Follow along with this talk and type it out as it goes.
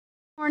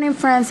Morning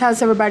friends,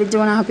 how's everybody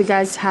doing? I hope you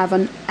guys have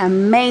an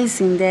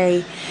amazing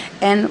day,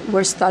 and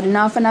we're starting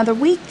off another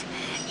week,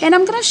 and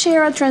I'm gonna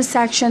share a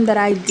transaction that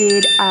I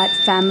did at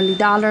Family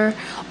Dollar,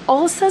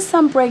 also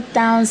some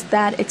breakdowns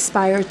that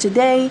expired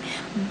today,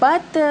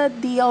 but the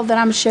deal that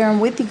I'm sharing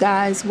with you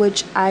guys,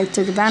 which I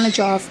took advantage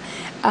of,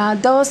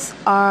 those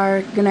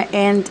are gonna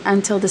end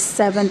until the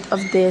 7th of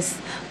this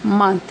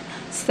month.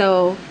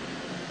 So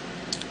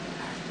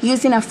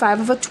using a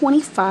 5 of a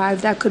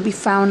 25 that could be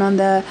found on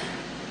the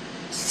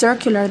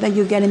circular that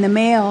you get in the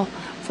mail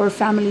for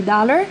Family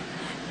Dollar,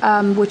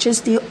 which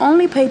is the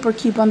only paper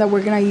coupon that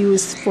we're going to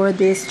use for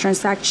this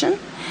transaction.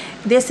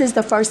 This is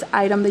the first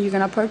item that you're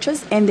going to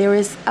purchase, and there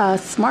is a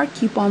smart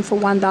coupon for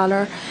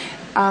 $1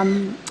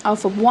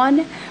 off of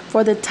one.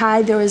 For the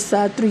Tide, there is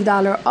a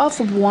 $3 off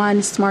of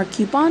one smart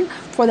coupon.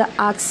 For the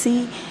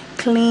Oxy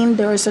Clean,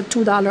 there is a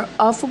 $2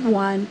 off of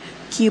one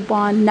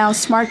coupon. Now,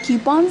 smart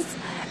coupons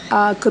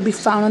could be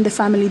found on the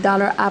Family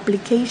Dollar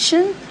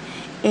application.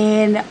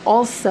 And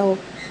also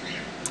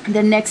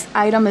the next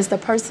item is the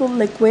Persil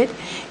liquid,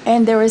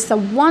 and there is a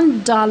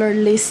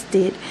 $1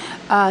 listed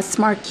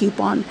smart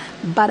coupon,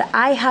 but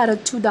I had a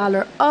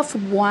 $2 off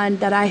one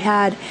that I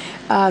had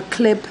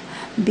clipped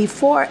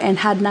before and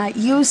had not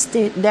used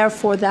it,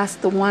 therefore that's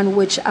the one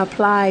which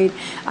applied.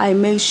 I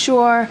made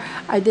sure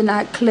I did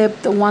not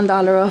clip the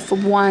 $1 off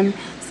of one,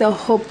 so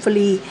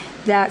hopefully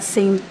that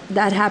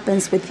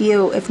happens with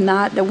you. If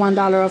not, the $1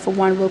 off of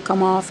one will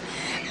come off.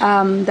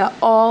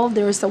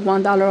 There is a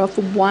 $1 off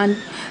of one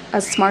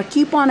a smart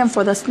coupon, and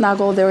for the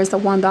Snuggle there is a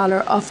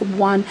 $1 off of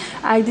one.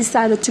 I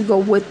decided to go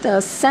with the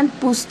scent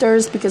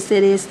boosters because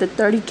it is the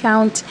 30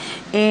 count,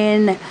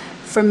 and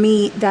for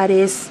me that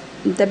is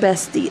the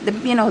best deal,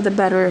 the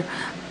better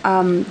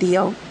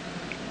deal.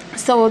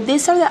 So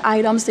these are the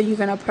items that you're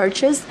gonna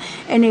purchase,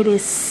 and it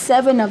is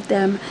 7 of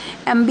them.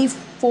 And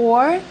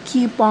before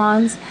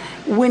coupons,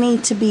 we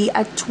need to be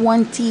at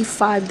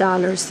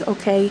 $25,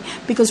 okay?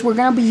 Because we're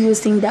gonna be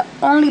using the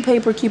only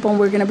paper coupon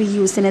we're gonna be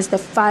using is the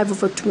 5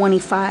 of a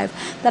 25.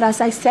 That, as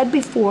I said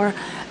before,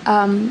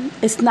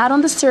 it's not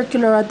on the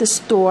circular at the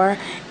store.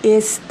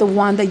 It's the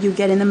one that you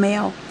get in the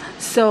mail.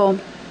 So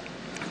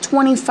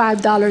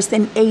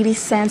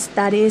 $25.80.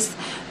 That is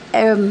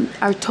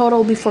our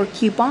total before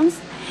coupons.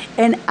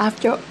 And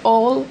after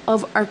all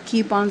of our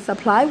coupons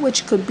apply,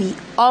 which could be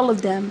all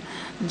of them,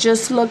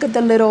 just look at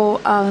the little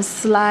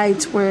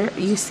slides where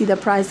you see the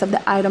price of the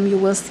item. You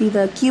will see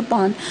the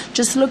coupon.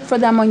 Just look for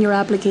them on your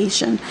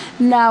application.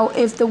 Now,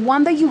 if the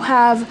one that you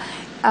have,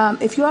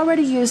 if you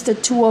already used the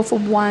 2 off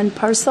of 1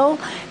 Persil,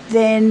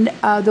 then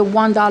the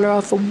 $1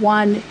 off of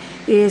 1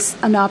 is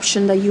an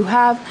option that you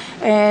have,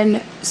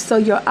 and so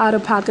your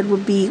out-of-pocket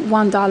would be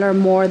 $1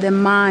 more than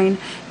mine,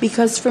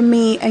 because for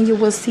me, and you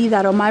will see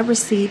that on my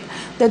receipt,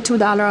 the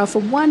 $2 off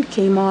of 1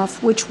 came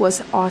off, which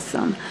was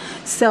awesome.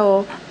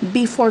 So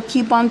before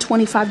coupon,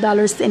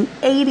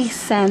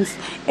 $25.80,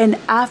 and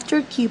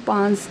after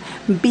coupons,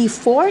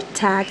 before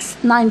tax,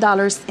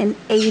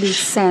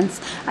 $9.80.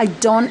 I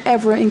don't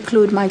ever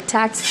include my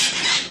tax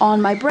on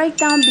my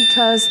breakdown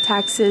because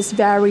taxes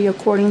vary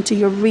according to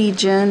your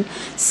region,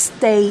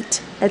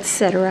 state,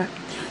 etc.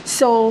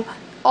 So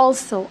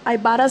also,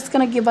 Ibotta is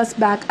going to give us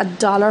back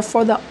 $1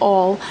 for the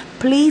all.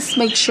 Please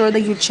make sure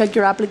that you check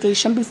your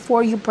application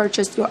before you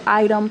purchase your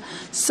item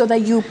so that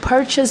you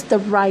purchase the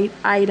right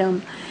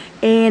item.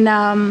 And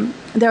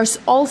there's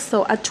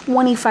also a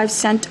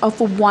 25-cent off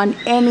of one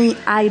any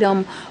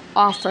item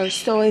offer.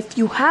 So if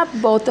you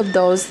have both of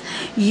those,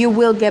 you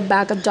will get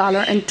back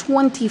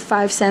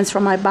 $1.25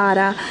 from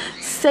Ibotta.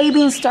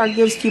 SavingStar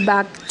gives you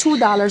back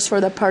 $2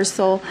 for the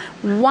Persil,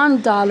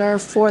 $1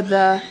 for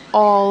the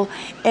all,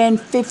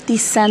 and 50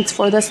 cents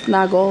for the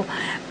Snuggle.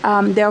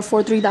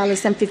 Therefore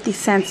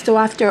 $3.50. So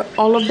after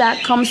all of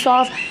that comes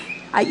off,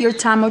 at your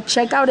time of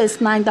checkout is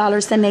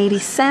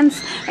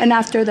 $9.80, and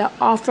after the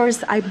offers,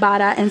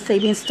 Ibotta and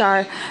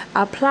SavingStar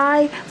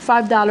apply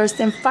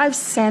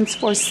 $5.05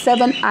 for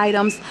 7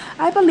 items.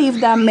 I believe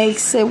that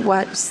makes it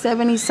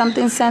 70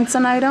 something cents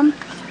an item.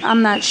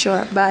 I'm not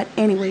sure, but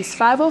anyways,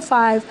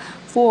 $5.05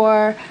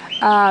 for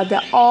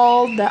the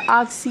all, the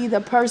Oxy,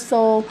 the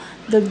Persil,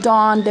 the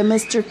Dawn, the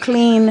Mr.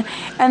 Clean,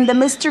 and the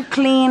Mr.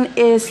 Clean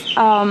is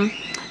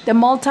the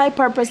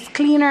multi-purpose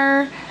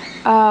cleaner.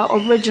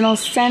 Original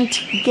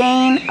scent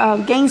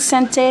gain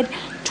scented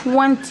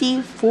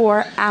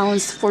 24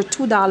 ounce for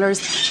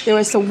 $2. There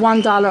is a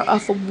 $1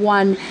 off of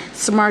 1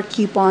 smart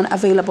coupon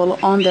available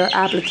on their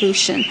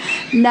application.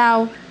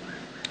 Now,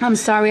 I'm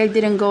sorry I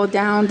didn't go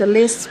down the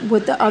list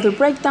with the other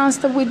breakdowns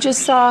that we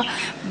just saw,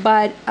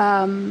 but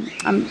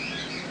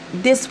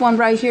this one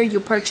right here,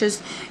 you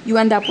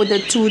end up with the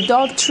 2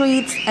 dog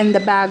treats and the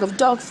bag of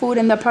dog food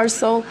and the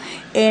Persil.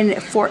 And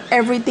for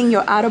everything,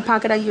 your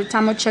out-of-pocket at your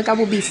time of checkout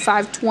will be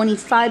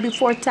 $5.25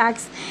 before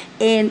tax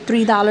and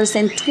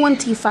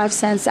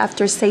 $3.25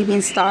 after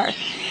SavingStar.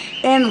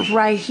 And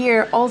right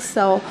here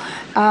also,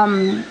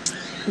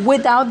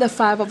 without the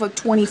 5 over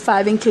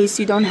 25 in case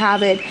you don't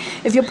have it.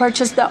 If you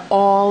purchase the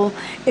all,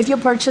 if you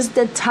purchase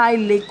the Thai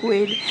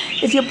liquid,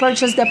 if you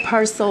purchase the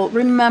Persil,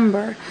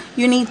 remember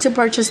you need to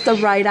purchase the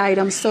right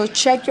items. So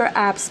check your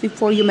apps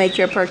before you make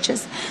your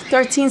purchase.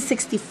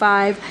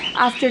 $13.65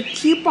 after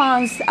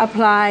coupons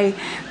apply.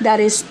 That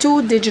is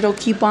 2 digital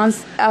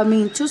coupons,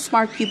 2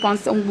 smart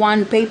coupons and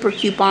 1 paper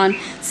coupon.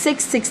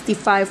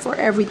 $6.65 for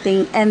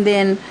everything. And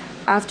then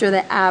after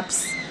the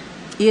apps,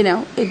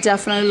 it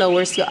definitely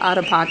lowers your out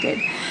of pocket.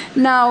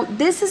 Now,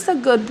 this is a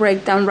good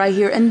breakdown right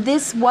here, and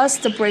this was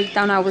the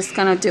breakdown I was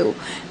gonna do.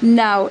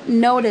 Now,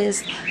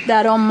 notice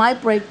that on my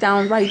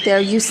breakdown right there,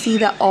 you see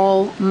the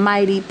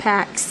almighty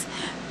packs.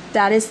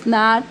 That is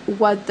not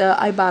what the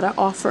Ibotta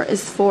offer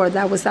is for.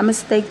 That was a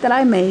mistake that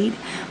I made.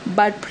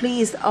 But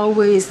please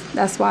always,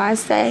 that's why I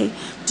say,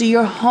 do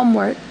your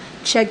homework.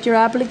 Check your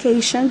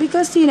application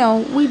because,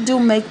 we do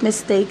make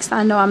mistakes.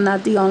 I know I'm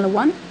not the only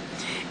one.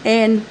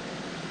 And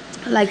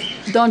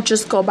don't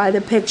just go by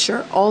the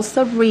picture.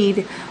 Also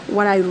read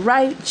what I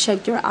write,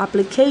 check your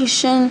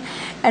application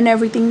and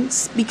everything,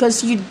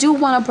 because you do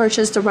want to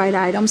purchase the right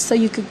items so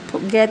you could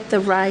get the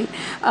right,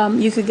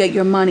 you could get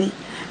your money.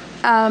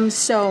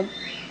 So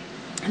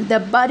the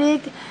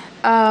Buddig,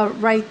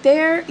 right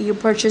there, you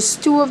purchase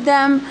 2 of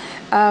them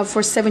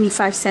for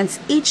 75 cents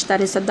each. That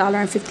is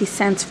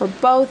 $1.50 for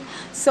both.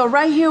 So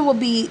right here will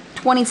be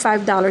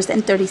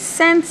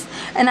 $25.30,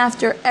 and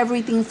after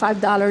everything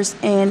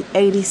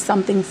 $5.80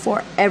 something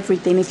for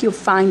everything if you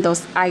find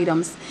those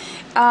items.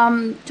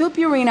 2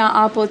 Purina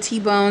apple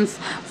T-bones,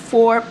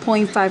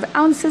 4.5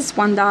 ounces,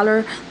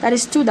 $1. That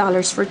is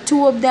 $2 for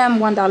 2 of them,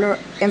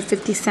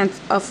 $1.50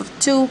 off of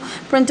 2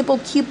 printable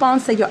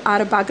coupons. So your out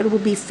of pocket will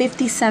be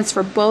 50 cents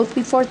for both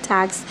before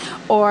tax,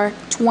 or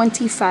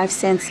 25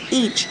 cents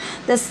each.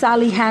 The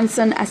Sally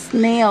Hansen as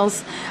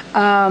nails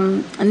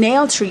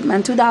nail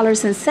treatment,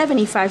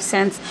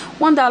 $2.75,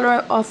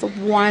 $1 off of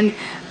 1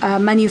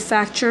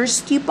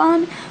 manufacturer's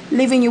coupon,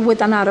 leaving you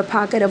with an out of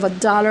pocket of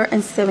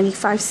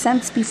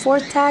 $1.75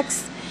 before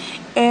tax.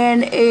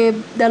 And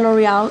the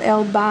L'Oreal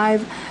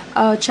Elvive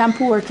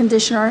shampoo or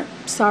conditioner,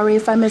 sorry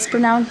if I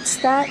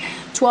mispronounced that,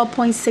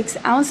 12.6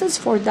 ounces,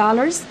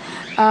 $4.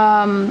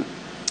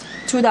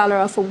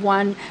 $2 off of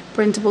 1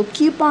 printable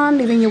coupon,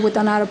 leaving you with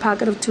an out of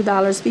pocket of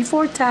 $2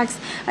 before tax.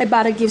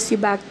 Ibotta gives you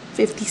back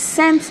 50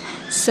 cents.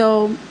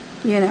 So,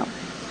 an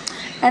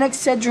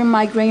Excedrin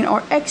migraine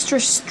or extra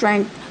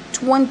strength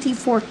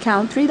 24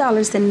 count,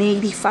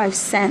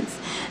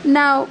 $3.85.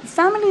 Now,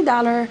 Family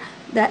Dollar,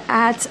 the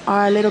ads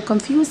are a little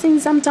confusing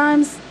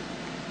sometimes,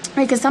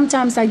 because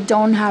sometimes I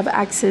don't have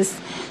access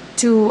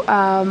to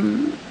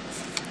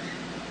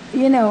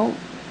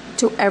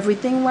to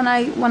everything when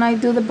I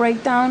do the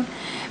breakdown,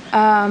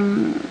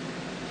 and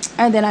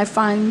then I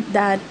find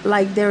that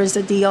there is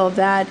a deal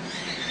that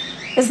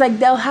it's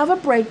they'll have a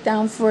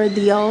breakdown for a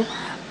deal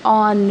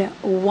on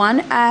 1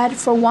 ad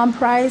for 1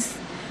 price.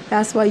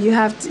 That's why you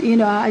have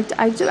to,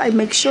 I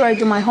make sure I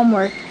do my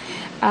homework.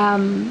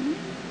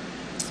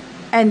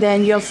 And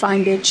then you'll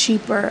find it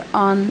cheaper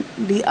on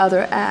the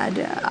other ad.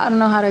 I don't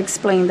know how to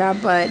explain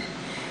that, but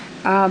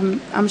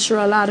I'm sure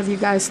a lot of you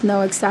guys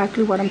know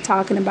exactly what I'm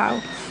talking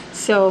about.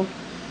 So,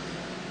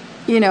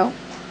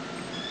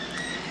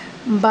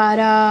 but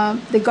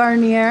the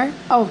Garnier,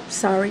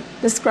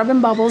 the Scrub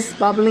and Bubbles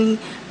Bubbly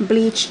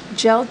Bleach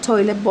Gel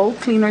Toilet Bowl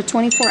Cleaner,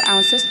 24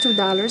 ounces,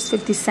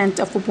 $2.50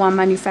 off of 1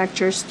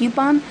 manufacturer's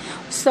coupon.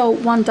 So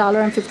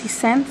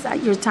 $1.50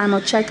 at your time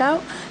of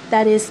checkout.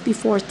 That is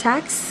before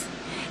tax.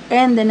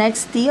 And the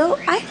next deal,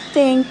 I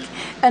think,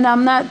 and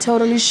I'm not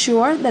totally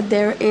sure, that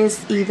there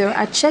is either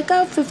a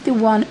Checkout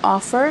 51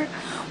 offer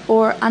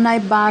or an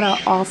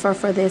Ibotta offer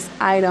for this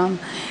item.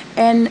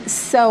 And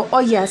so,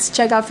 yes,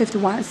 Checkout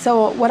 51.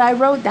 So what I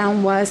wrote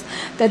down was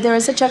that there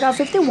is a Checkout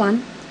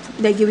 51.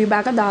 They give you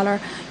back $1.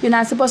 You're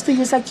not supposed to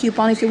use a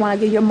coupon if you want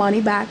to get your money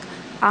back.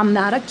 I'm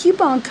not a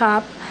coupon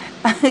cop,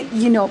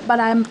 but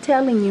I'm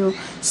telling you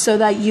so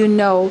that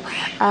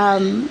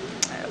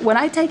when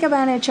I take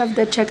advantage of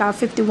the Checkout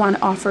 51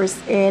 offers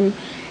and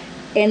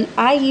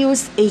I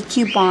use a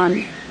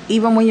coupon,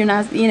 even when you're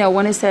not,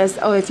 when it says,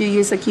 if you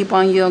use a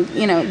coupon,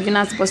 you're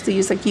not supposed to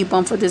use a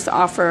coupon for this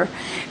offer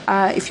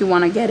if you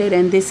want to get it,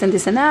 and this and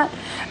this and that,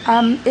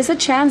 it's a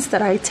chance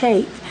that I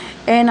take.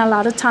 And a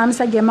lot of times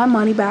I get my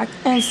money back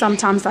and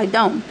sometimes I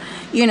don't,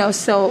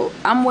 so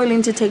I'm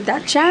willing to take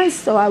that chance.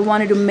 So I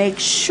wanted to make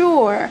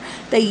sure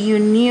that you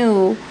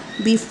knew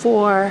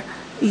before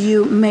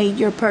you made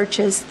your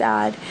purchase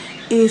that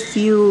if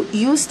you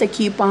use the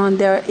coupon,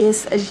 there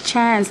is a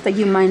chance that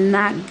you might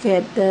not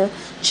get the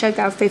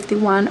Checkout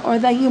 51, or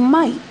that you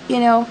might,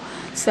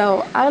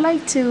 So I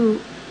like to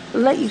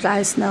let you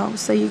guys know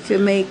so you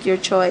can make your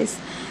choice.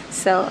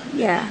 So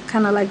yeah,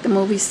 kind of like the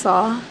movie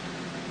Saw.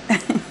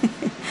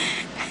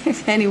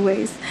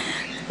 Anyways,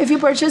 If you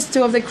purchase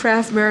 2 of the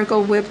Kraft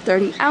Miracle Whip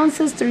 30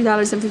 ounces,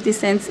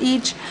 $3.50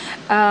 each,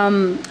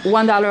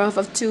 $1 off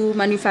of 2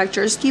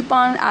 manufacturer's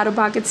coupon, out of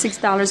pocket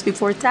 $6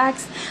 before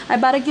tax.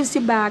 Ibotta gives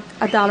you back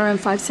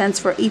 $1.05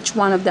 for each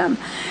one of them.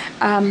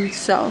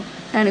 So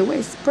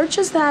anyways,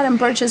 purchase that and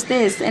purchase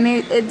this, and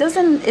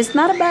it's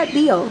not a bad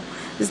deal.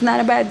 It's not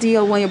a bad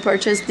deal when you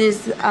purchase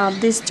these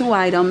 2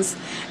 items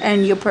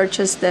and you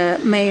purchase the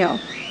mayo.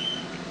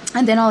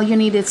 And then all you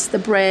need is the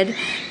bread,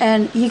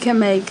 and you can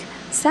make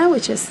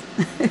sandwiches.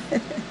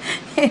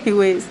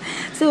 Anyways,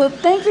 so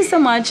thank you so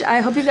much.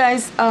 I hope you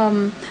guys,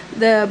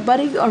 the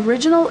Buddy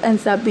Original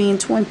ends up being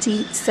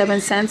 27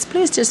 cents.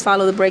 Please just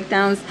follow the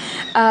breakdowns.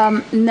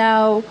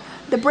 Now,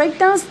 the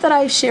breakdowns that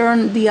I share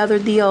on the other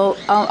deal,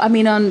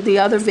 on the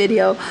other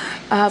video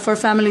for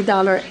Family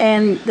Dollar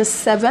and the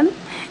 7,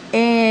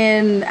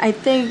 and I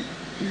think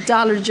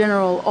Dollar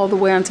General all the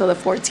way until the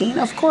 14th.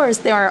 Of course,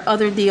 there are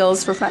other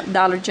deals for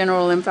Dollar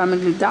General and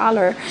Family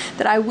Dollar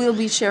that I will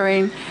be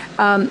sharing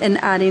and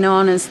adding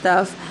on and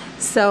stuff.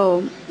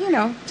 So,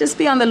 just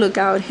be on the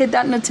lookout. Hit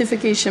that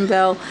notification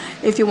bell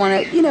if you want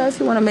to, if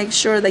you want to make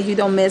sure that you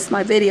don't miss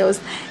my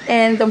videos.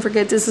 And don't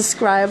forget to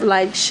subscribe,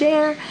 like,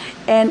 share,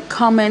 and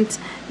comment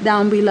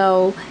down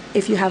below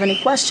if you have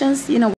any questions.